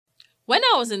When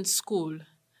I was in school,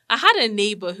 I had a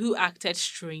neighbor who acted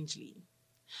strangely.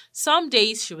 Some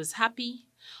days she was happy,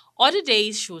 other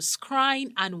days she was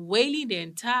crying and wailing the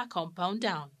entire compound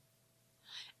down.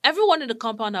 Everyone in the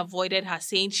compound avoided her,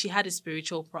 saying she had a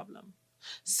spiritual problem.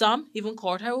 Some even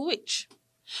called her a witch.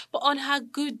 But on her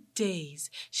good days,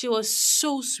 she was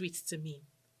so sweet to me.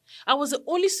 I was the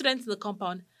only student in the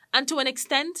compound, and to an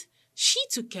extent, she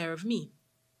took care of me.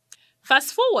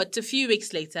 Fast forward to a few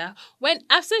weeks later, when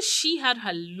after she had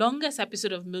her longest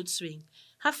episode of mood swing,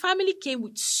 her family came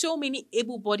with so many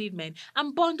able-bodied men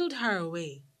and bundled her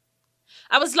away.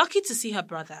 I was lucky to see her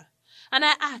brother, and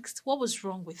I asked what was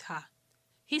wrong with her.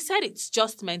 He said it's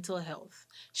just mental health.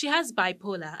 She has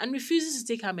bipolar and refuses to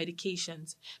take her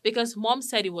medications because mom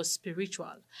said it was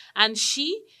spiritual, and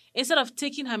she, instead of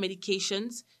taking her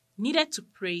medications, needed to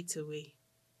pray it away.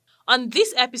 On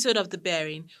this episode of The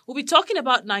Bearing, we'll be talking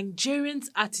about Nigerians'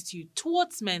 attitude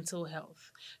towards mental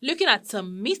health, looking at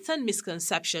some myths and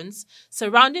misconceptions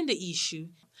surrounding the issue.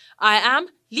 I am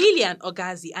Lilian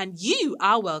Ogazi, and you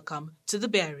are welcome to The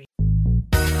Bearing.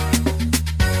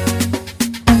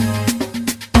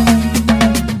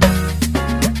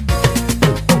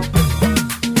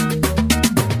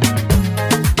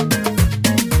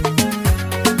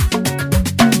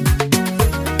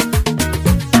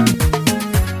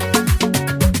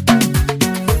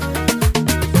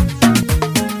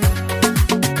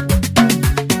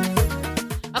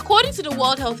 According to the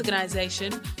World Health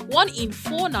Organization, 1 in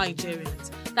 4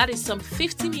 Nigerians, that is some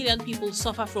 50 million people,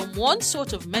 suffer from one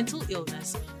sort of mental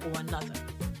illness or another.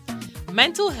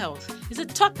 Mental health is a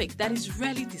topic that is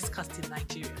rarely discussed in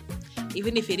Nigeria.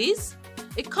 Even if it is,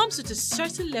 it comes with a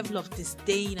certain level of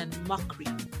disdain and mockery.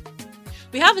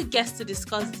 We have a guest to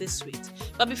discuss this with,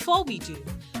 but before we do,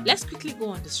 let's quickly go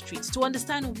on the streets to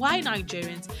understand why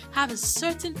Nigerians have a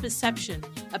certain perception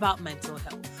about mental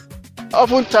health.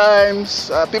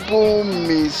 Oftentimes, people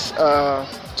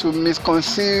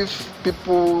misconceive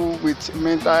people with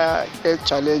mental health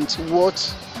challenge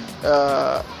what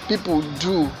people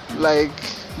do, like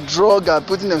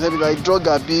putting themselves like drug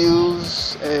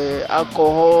abuse,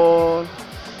 alcohol,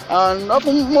 and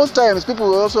most times people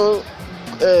will also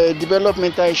develop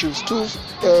mental issues,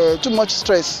 too much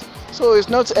stress. So it's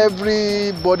not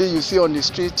everybody you see on the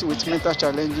street with mental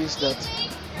challenges that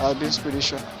are being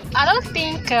spiritual. I don't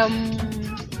think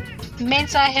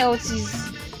mental health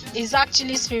is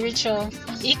actually spiritual.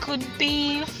 It could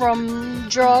be from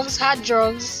drugs, hard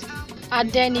drugs,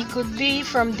 and then it could be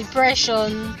from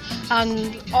depression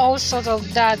and all sorts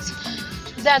of that.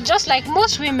 That just like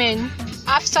most women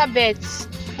after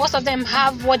birth, most of them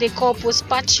have what they call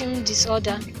postpartum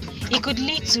disorder. It could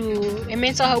lead to a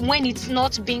mental health when it's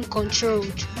not being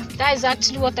controlled. That is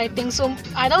actually what I think. So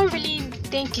I don't really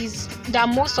think is that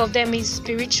most of them is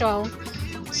spiritual.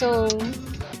 So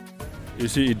you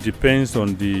see, it depends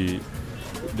on the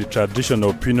tradition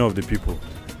or opinion of the people.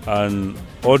 An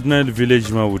ordinary village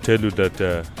man will tell you that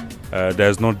there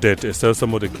is no death except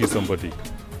somebody kills somebody.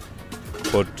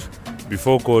 But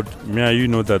before God, me and you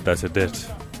know that there's a death.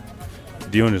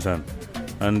 Do you understand?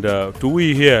 And to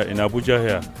we here in Abuja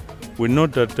here, we know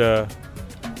that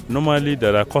normally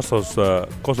there are causes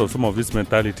of some of these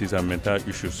mentalities and mental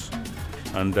issues.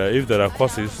 And if there are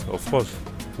causes, of course,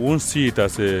 we won't see it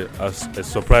as a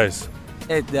surprise.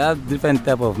 They have different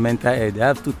type of mental health. They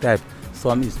have 2 types.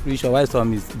 Some is spiritual, while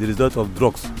some is the result of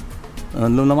drugs.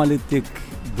 And they normally take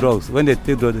drugs. When they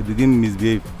take drugs, they begin to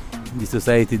misbehave in the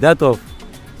society. That of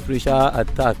spiritual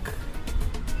attack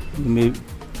may,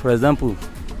 for example,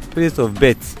 place of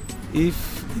birth.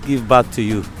 If they give birth to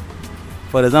you,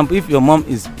 for example, if your mom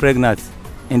is pregnant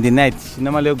in the night, she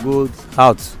normally goes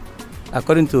out.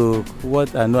 According to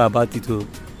what I know about it, they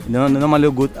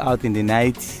normally go out in the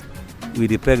night with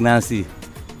the pregnancy.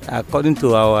 According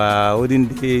to our olden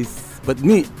days, but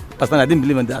me personally, I didn't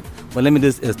believe in that. But let me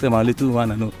just explain my little one.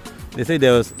 I know they say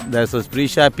there's some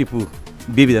spiritual people,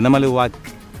 baby that normally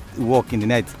walk in the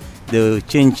night. They will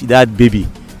change that baby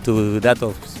to that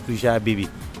of spiritual baby.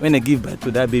 When they give birth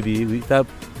to that baby, we start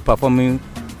performing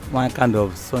one kind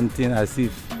of something as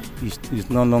if it's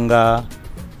no longer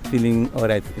feeling all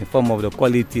right in form of the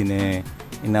quality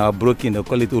in our broken, the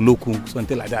quality oloku,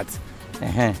 something like that.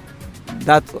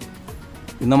 That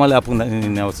normally happens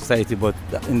in our society, but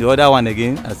in the other one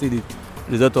again, I see the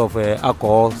result of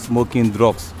alcohol, smoking,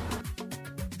 drugs.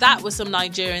 That was some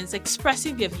Nigerians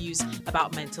expressing their views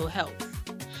about mental health.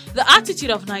 The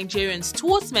attitude of Nigerians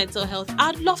towards mental health,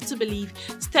 I'd love to believe,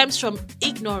 stems from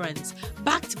ignorance,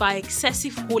 backed by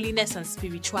excessive holiness and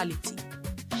spirituality.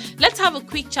 Let's have a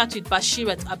quick chat with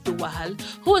Bashirat Abdul-Wahal,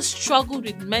 who has struggled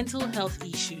with mental health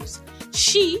issues.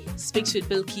 She speaks with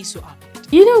Bilkisu Ahmed.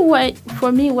 You know what,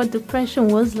 for me, what depression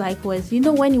was like was,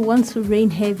 when it wants to rain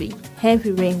heavy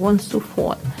rain wants to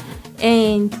fall,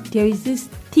 and there is this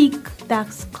thick, dark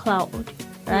cloud,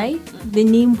 right? The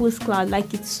nimbus cloud,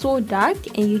 like it's so dark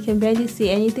and you can barely see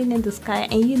anything in the sky,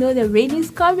 and the rain is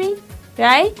coming,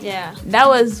 right? Yeah. That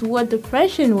was what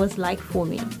depression was like for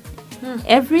me.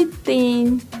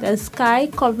 Everything, the sky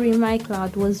covering my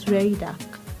cloud was very dark,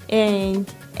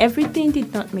 and everything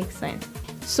did not make sense.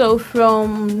 So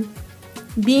from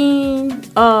being,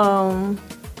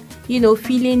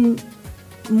 feeling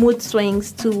mood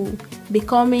swings to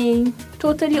becoming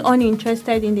totally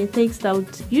uninterested in the things that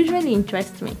would usually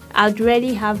interest me. I'd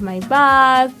really have my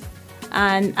bath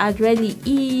and I'd really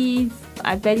eat.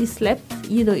 I barely slept.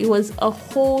 It was a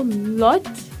whole lot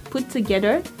put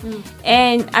together.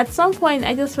 And at some point,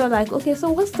 I just felt like, okay,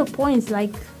 so what's the point?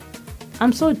 Like,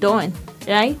 I'm so done,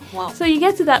 right? Wow. So you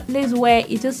get to that place where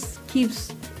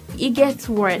it gets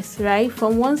worse, right?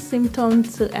 From one symptom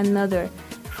to another.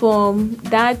 From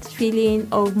that feeling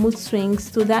of mood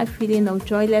swings to that feeling of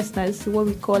joylessness, what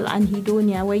we call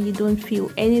anhedonia, where you don't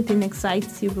feel anything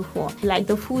excites you before. Like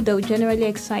the food that would generally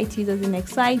excite you doesn't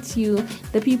excite you.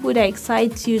 The people that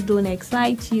excite you don't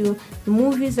excite you. The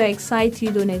movies that excite you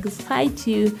don't excite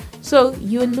you. So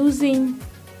you're losing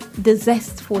the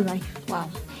zest for life. Wow.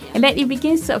 And then it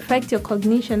begins to affect your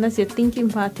cognition, that's your thinking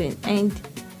pattern. And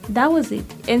that was it.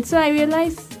 And so I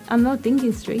realized I'm not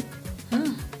thinking straight.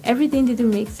 Everything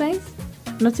didn't make sense.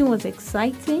 Nothing was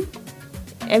exciting.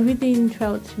 Everything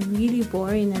felt really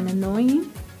boring and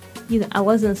annoying. I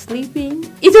wasn't sleeping.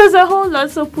 It was a whole lot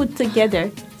so put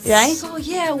together, right? So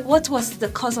what was the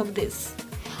cause of this?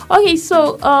 Okay,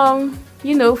 so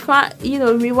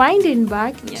rewinding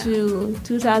back to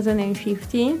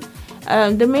 2015,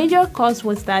 the major cause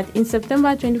was that in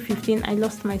September 2015, I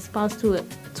lost my spouse to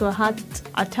a heart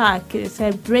attack. It's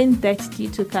a brain death due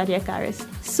to cardiac arrest.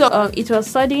 So it was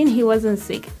sudden. He wasn't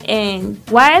sick, and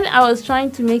while I was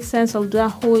trying to make sense of the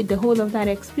whole of that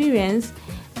experience,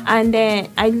 and then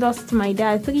I lost my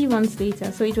dad 3 months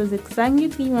later. So it was exactly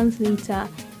 3 months later,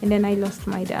 and then I lost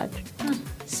my dad.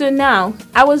 So now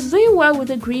I was doing well with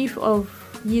the grief of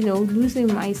losing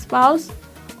my spouse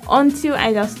until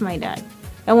I lost my dad.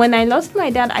 And when I lost my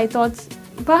dad, I thought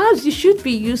perhaps you should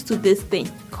be used to this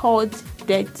thing called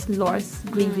death, loss,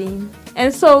 grieving.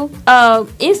 And so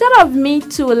instead of me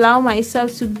to allow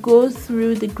myself to go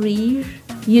through the grief,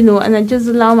 and I just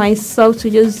allow myself to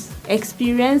just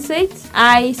experience it,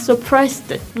 I suppressed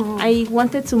it. I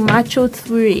wanted to macho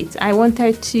through it. I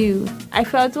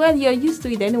felt, well, you're used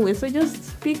to it anyway, so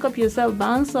just pick up yourself,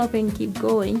 bounce up and keep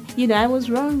going. I was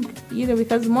wrong,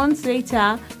 because months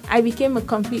later, I became a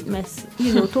complete mess,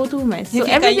 total mess. So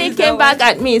everything came back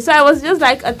at me. So I was just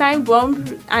like a time bomb,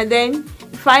 and then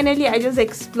finally I just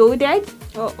exploded.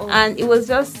 And it was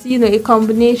just, a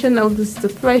combination of this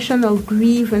depression, of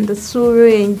grief, and the sorrow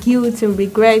and guilt and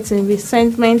regret and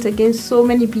resentment against so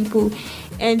many people.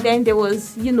 And then there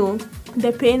was,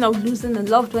 the pain of losing a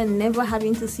loved one, never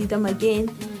having to see them again.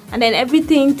 And then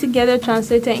everything together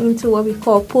translated into what we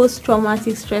call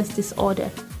post-traumatic stress disorder.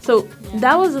 So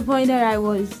that was the point that I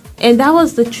was. And that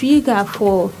was the trigger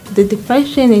for the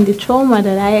depression and the trauma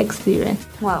that I experienced.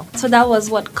 Wow. So that was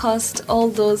what caused all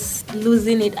those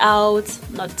losing it out,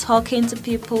 not talking to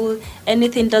people,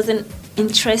 anything doesn't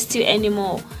interest you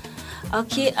anymore.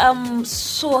 Okay,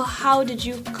 so how did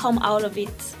you come out of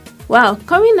it? Well,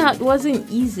 coming out wasn't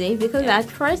easy because at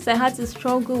first I had to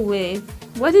struggle with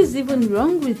what is even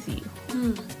wrong with you.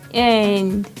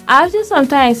 And after some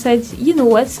time I said,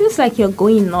 what, seems like you're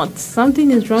going nuts.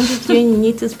 Something is wrong with you and you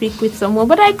need to speak with someone.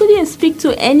 But I couldn't speak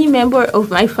to any member of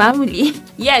my family.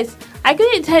 Yes, I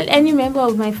couldn't tell any member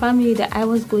of my family that I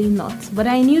was going nuts. But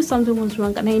I knew something was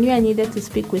wrong and I knew I needed to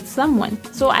speak with someone.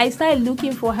 So I started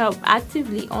looking for help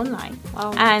actively online.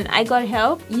 Wow. And I got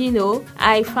help.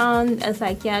 I found a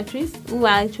psychiatrist who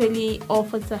actually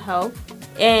offered to help.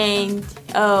 And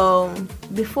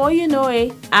before you know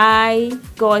it, I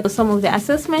got some of the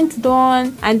assessments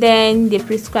done, and then they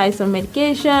prescribed some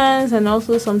medications and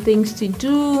also some things to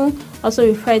do. Also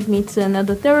referred me to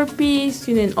another therapist,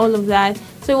 and all of that.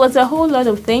 So it was a whole lot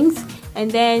of things,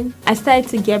 and then I started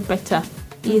to get better,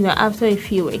 after a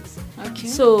few weeks. Okay.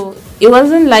 So it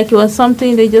wasn't like it was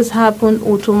something that just happened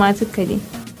automatically.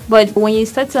 But when you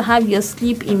start to have your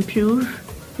sleep improve,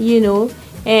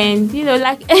 and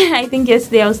like I think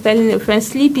yesterday I was telling a friend,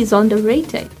 sleep is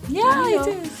underrated. Yeah, it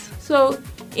is. So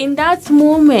in that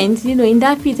moment, in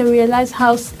that pit, I realized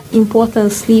how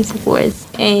important sleep was,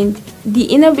 and the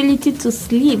inability to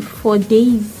sleep for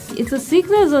days, it's a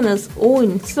sickness on its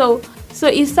own. So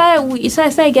it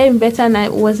started getting better, and I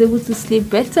was able to sleep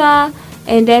better.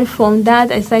 And then from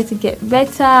that, I started to get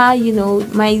better.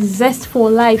 My zest for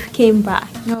life came back.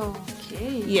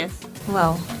 Okay. Yes.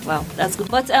 Wow, that's good.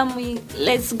 But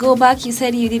let's go back. You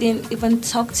said you didn't even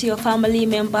talk to your family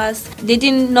members. They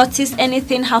didn't notice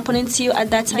anything happening to you at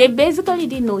that time? They basically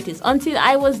didn't notice until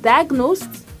I was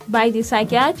diagnosed by the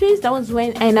psychiatrist. That was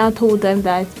when I now told them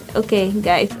that, okay,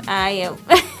 guys, I am.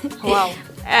 Wow.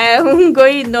 I'm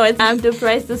going nuts. I'm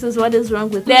depressed. This is what is wrong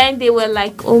with me. Then they were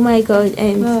like, oh my God.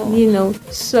 And,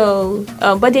 so,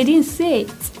 but they didn't say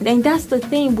it. Then that's the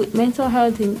thing with mental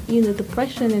health and,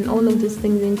 depression and all of these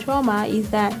things in trauma is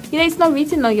that, it's not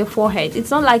written on your forehead. It's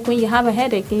not like when you have a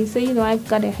headache and you say, I've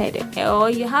got a headache. Or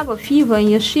you have a fever and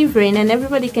you're shivering and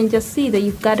everybody can just see that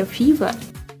you've got a fever.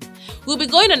 We'll be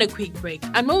going on a quick break.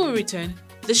 And when we return,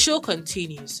 the show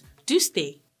continues. Do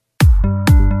stay.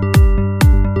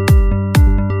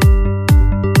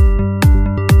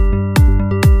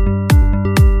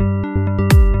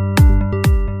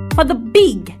 For the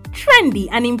big, trendy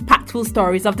and impactful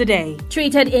stories of the day.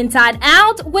 Treated inside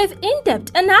out with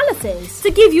in-depth analysis. To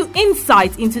give you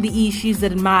insight into the issues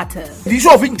that matter. The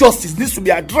issue of injustice needs to be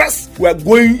addressed. We are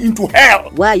going into hell.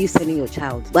 Why are you selling your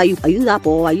child? Are you that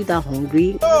poor? Are you that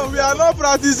hungry? No, we are not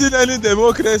practicing any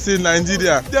democracy in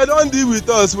Nigeria. They don't deal with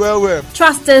us well.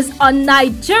 Trust us on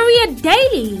Nigeria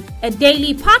Daily, a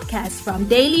daily podcast from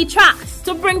Daily Trust.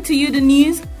 To bring to you the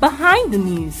news behind the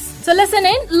news. To listen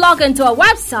in, log into our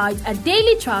website at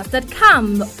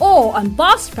dailytrust.com or on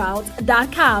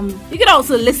buzzsprout.com. You can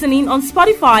also listen in on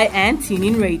Spotify and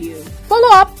TuneIn Radio.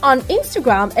 Follow up on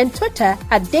Instagram and Twitter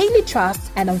at Daily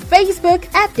Trust and on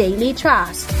Facebook at Daily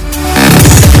Trust.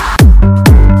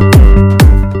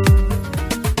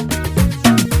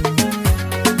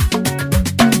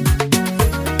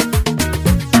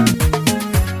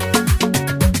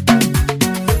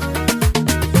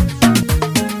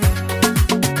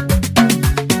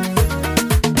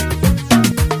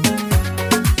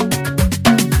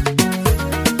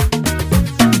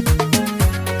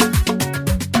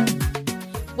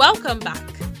 Welcome back.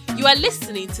 You are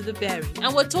listening to The Bearing,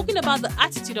 and we're talking about the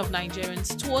attitude of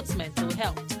Nigerians towards mental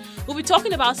health. We'll be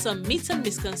talking about some myths and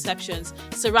misconceptions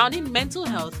surrounding mental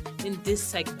health in this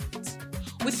segment.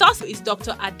 With us is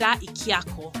Dr. Ada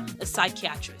Ikiako, a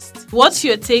psychiatrist. What's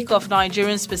your take of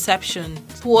Nigerians' perception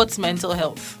towards mental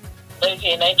health?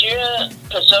 Okay, Nigerian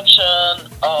perception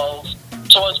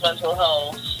towards mental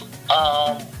health,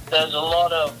 there's a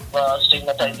lot of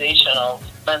stigmatization of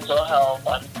mental health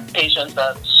and patients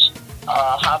that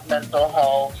have mental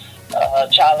health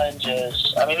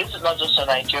challenges. I mean, this is not just a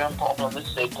Nigerian problem, this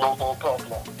is a global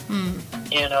problem.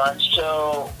 And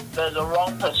so there's a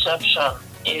wrong perception,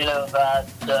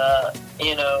 that,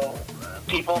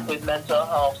 people with mental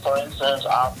health, for instance,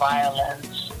 are violent,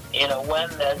 when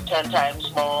there's 10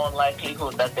 times more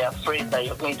likelihood that they're afraid that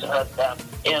you're going to hurt them,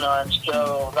 and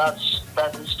so that's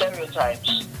the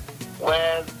stereotypes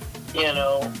where,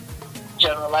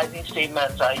 generalizing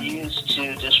statements are used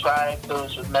to describe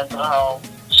those with mental health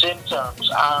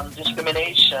symptoms and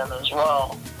discrimination as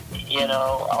well,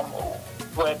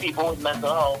 where people with mental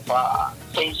health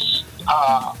face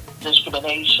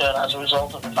discrimination as a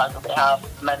result of the fact that they have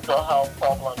mental health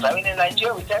problems. I mean, in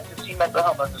Nigeria, we tend to see mental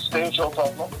health as a spiritual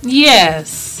problem.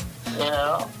 Yes.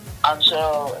 And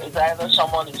so it's either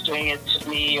someone is doing it to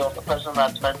me or the person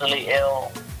that's mentally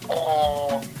ill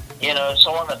or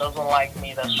someone that doesn't like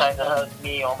me, that's trying to hurt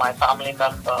me or my family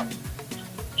member.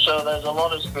 So there's a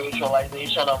lot of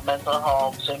spiritualization of mental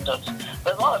health symptoms.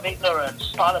 There's a lot of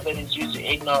ignorance. Part of it is due to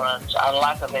ignorance and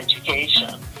lack of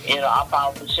education,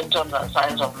 about the symptoms and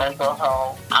signs of mental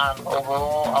health and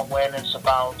overall awareness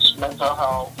about mental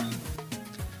health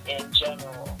in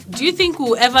general. Do you think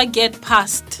we'll ever get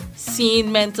past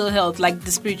seeing mental health, like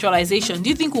the spiritualization? Do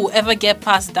you think we'll ever get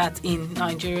past that in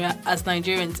Nigeria as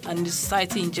Nigerians and the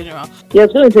society in general? Yeah,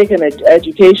 it's going to take an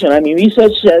education. I mean,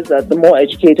 research says that the more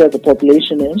educated the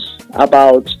population is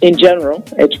about, in general,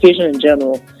 education in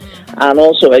general, and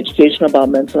also education about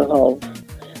mental health.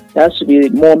 There has to be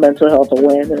more mental health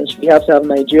awareness. We have to have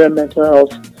Nigerian mental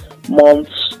health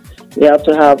months. We have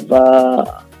to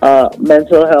have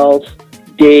mental health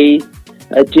day,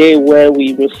 a day where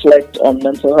we reflect on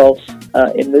mental health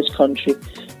in this country.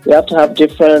 We have to have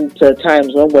different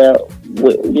times where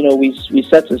we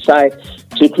set aside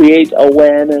to create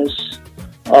awareness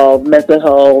of mental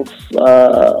health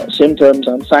symptoms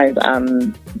and signs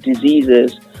and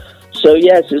diseases. So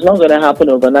yes, it's not going to happen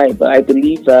overnight, but I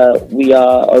believe that we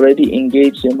are already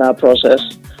engaged in that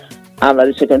process and that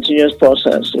it's a continuous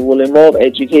process. It will involve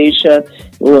education,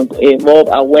 it will involve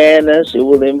awareness, it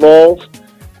will involve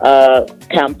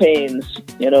campaigns,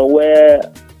 where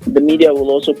the media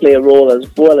will also play a role as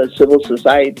well as civil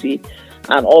society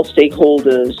and all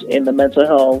stakeholders in the mental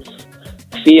health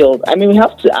field. I mean, we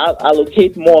have to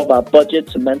allocate more of our budget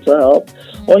to mental health.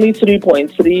 Only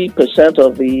 3.3%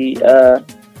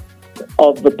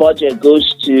 of the budget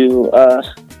goes to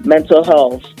mental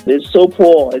health. It's so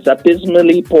poor. It's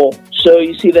abysmally poor. So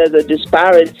you see, there's a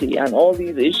disparity, and all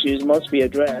these issues must be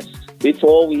addressed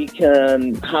before we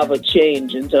can have a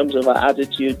change in terms of our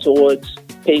attitude towards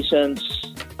patients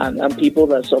and people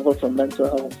that suffer from mental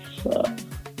health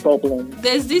problems.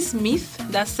 There's this myth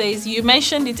that says, you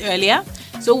mentioned it earlier,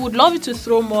 so would love you to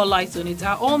throw more light on it.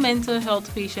 Are all mental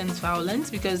health patients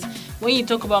violent? Because when you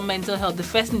talk about mental health, the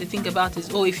first thing they think about is,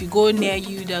 if you go near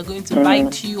you, they're going to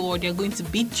bite you, or they're going to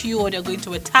beat you, or they're going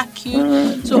to attack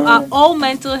you. So are all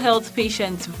mental health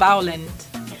patients violent?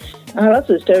 That's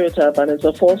a stereotype, and it's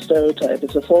a false stereotype.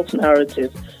 It's a false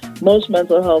narrative. Most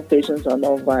mental health patients are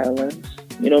not violent.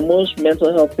 Most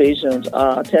mental health patients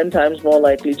are 10 times more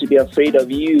likely to be afraid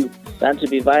of you than to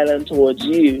be violent towards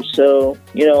you. So,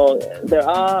 there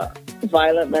are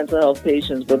violent mental health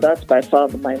patients, but that's by far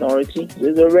the minority.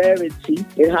 It's a rarity.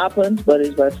 It happens, but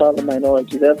it's by far the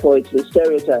minority. Therefore, it's a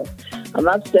stereotype. And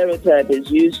that stereotype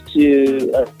is used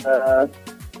to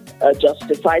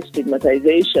justify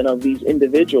stigmatization of these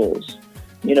individuals,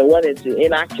 when it's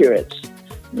inaccurate.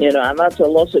 And that's a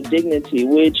loss of dignity,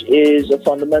 which is a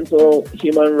fundamental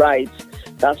human right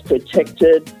that's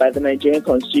protected by the Nigerian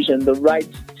Constitution, the right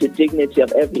to dignity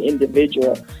of every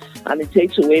individual. And it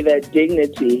takes away their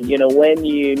dignity, when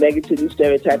you negatively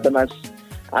stereotype them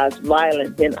as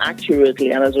violent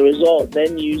inaccurately, and as a result,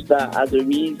 then use that as a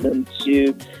reason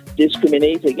to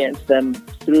discriminate against them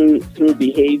through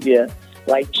behavior,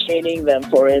 like chaining them,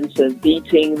 for instance,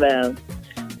 beating them.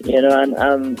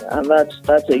 And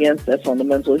that's against their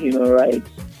fundamental human rights.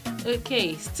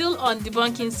 Okay, still on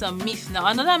debunking some myths now.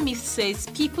 Another myth says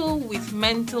people with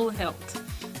mental health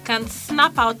can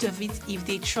snap out of it if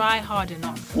they try hard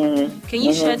enough. Can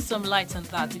you shed some light on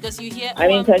that? Because you hear...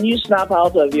 can you snap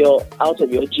out of your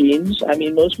genes?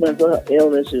 Most mental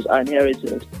illnesses are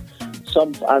inherited.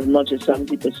 Some as much as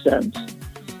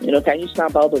 70%. Can you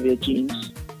snap out of your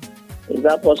genes? Is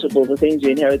that possible? The things you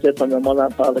inherited from your mother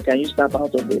and father, can you snap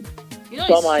out of it?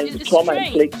 It's trauma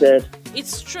inflicted.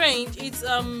 It's strange. It's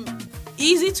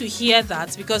easy to hear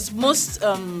that because most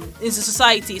in the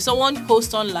society, someone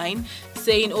posts online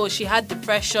saying, she had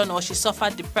depression or she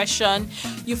suffered depression,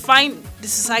 you find the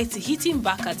society hitting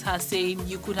back at her saying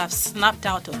you could have snapped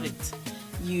out of it.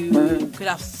 You could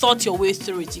have thought your way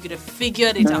through it. You could have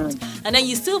figured it out. And then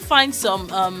you still find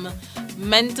some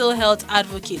mental health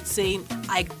advocates saying,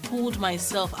 I pulled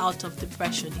myself out of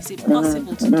depression. Is it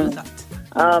possible to do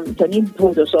that? Can you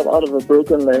pull yourself out of a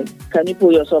broken leg? Can you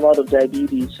pull yourself out of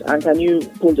diabetes? And can you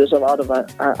pull yourself out of an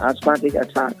asthmatic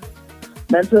attack?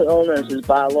 Mental illness is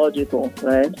biological,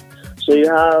 right? So you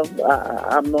have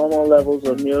abnormal levels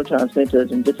of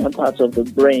neurotransmitters in different parts of the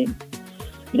brain,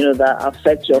 that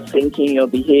affect your thinking, your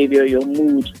behavior, your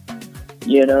mood.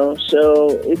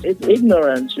 So it's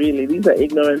ignorance, really. These are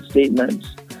ignorant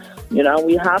statements.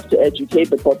 We have to educate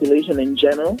the population in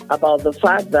general about the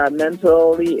fact that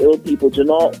mentally ill people do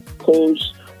not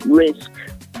pose risk,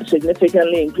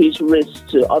 significantly increased risk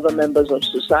to other members of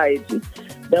society.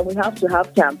 Then we have to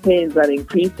have campaigns that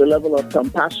increase the level of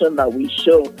compassion that we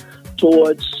show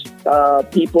towards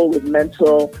people with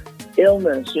mental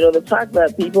illness. The fact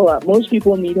that most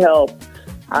people need help,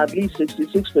 at least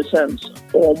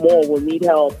 66% or more will need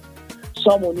help.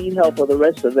 Some will need help for the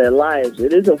rest of their lives.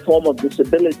 It is a form of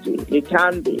disability. It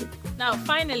can be. Now,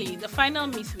 finally, the final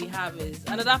myth we have is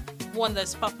another one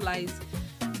that's popularized.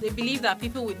 They believe that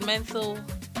people with mental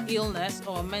illness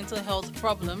or mental health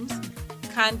problems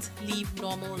can't live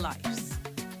normal lives.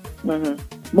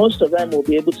 Most of them will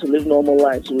be able to live normal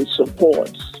lives with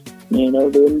support. They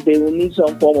will need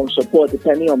some form of support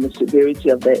depending on the severity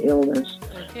of their illness.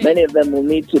 Okay. Many of them will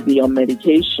need to be on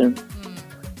medication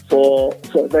for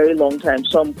a very long time,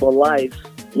 some for life.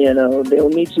 They will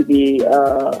need to be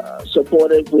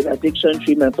supported with addiction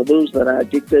treatment for those that are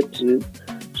addicted to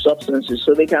substances.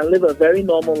 So they can live a very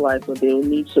normal life, but they will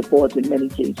need support in many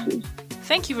cases.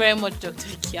 Thank you very much, Dr.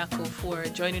 Kiako, for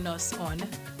joining us on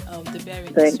The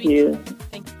Bearing. Thank you.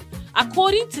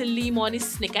 According to Lee Money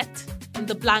Snicket in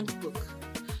the Blank Book,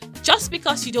 just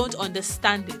because you don't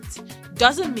understand it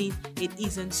doesn't mean it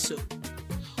isn't so.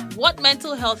 What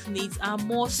mental health needs are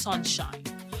more sunshine,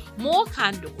 more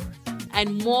candor,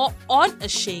 and more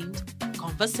unashamed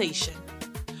conversation.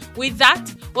 With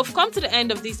that, we've come to the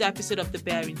end of this episode of The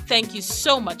Bearing. Thank you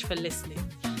so much for listening.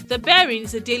 The Bearing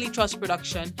is a Daily Trust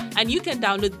production, and you can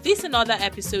download this and other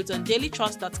episodes on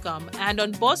dailytrust.com and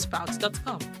on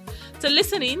buzzsprouts.com. To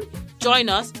listen in, join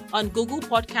us on Google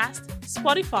Podcasts,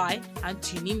 Spotify, and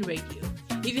TuneIn Radio.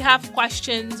 If you have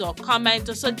questions or comments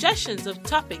or suggestions of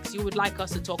topics you would like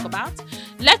us to talk about,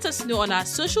 let us know on our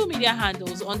social media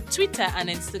handles on Twitter and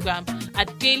Instagram at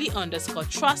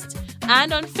daily_trust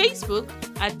and on Facebook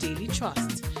at Daily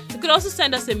Trust. You could also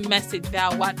send us a message via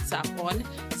WhatsApp on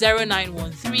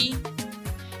 0913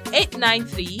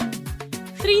 893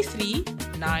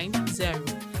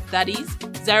 3390. That is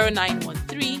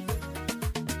 0913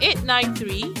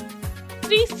 893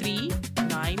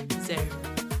 3390.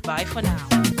 Bye for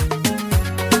now.